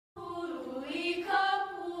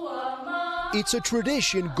It's a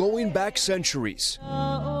tradition going back centuries.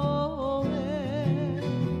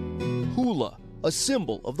 Hula, a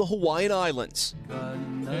symbol of the Hawaiian Islands.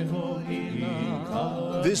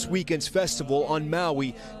 This weekend's festival on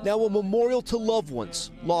Maui, now a memorial to loved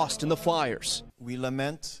ones lost in the fires. We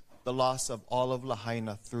lament the loss of all of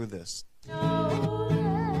Lahaina through this.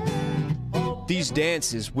 These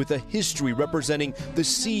dances, with a history representing the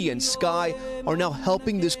sea and sky, are now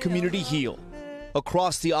helping this community heal.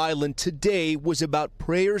 Across the island, today was about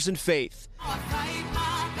prayers and faith.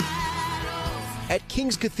 At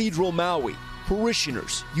King's Cathedral, Maui,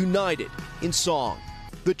 parishioners united in song.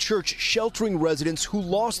 The church sheltering residents who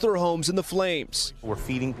lost their homes in the flames. We're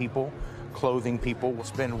feeding people, clothing people.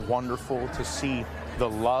 It's been wonderful to see the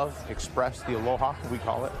love expressed, the aloha, we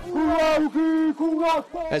call it.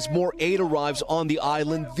 As more aid arrives on the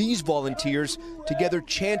island, these volunteers together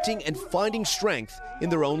chanting and finding strength in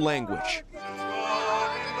their own language.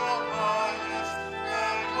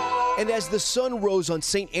 And as the sun rose on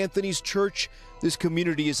St. Anthony's Church, this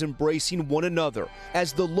community is embracing one another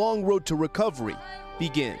as the long road to recovery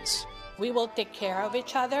begins. We will take care of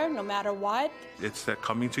each other no matter what. It's that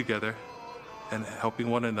coming together and helping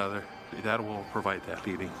one another that will provide that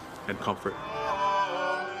healing and comfort.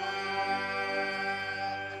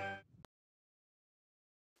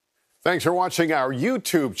 Thanks for watching our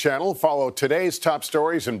YouTube channel. Follow today's top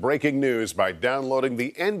stories and breaking news by downloading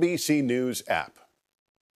the NBC News app.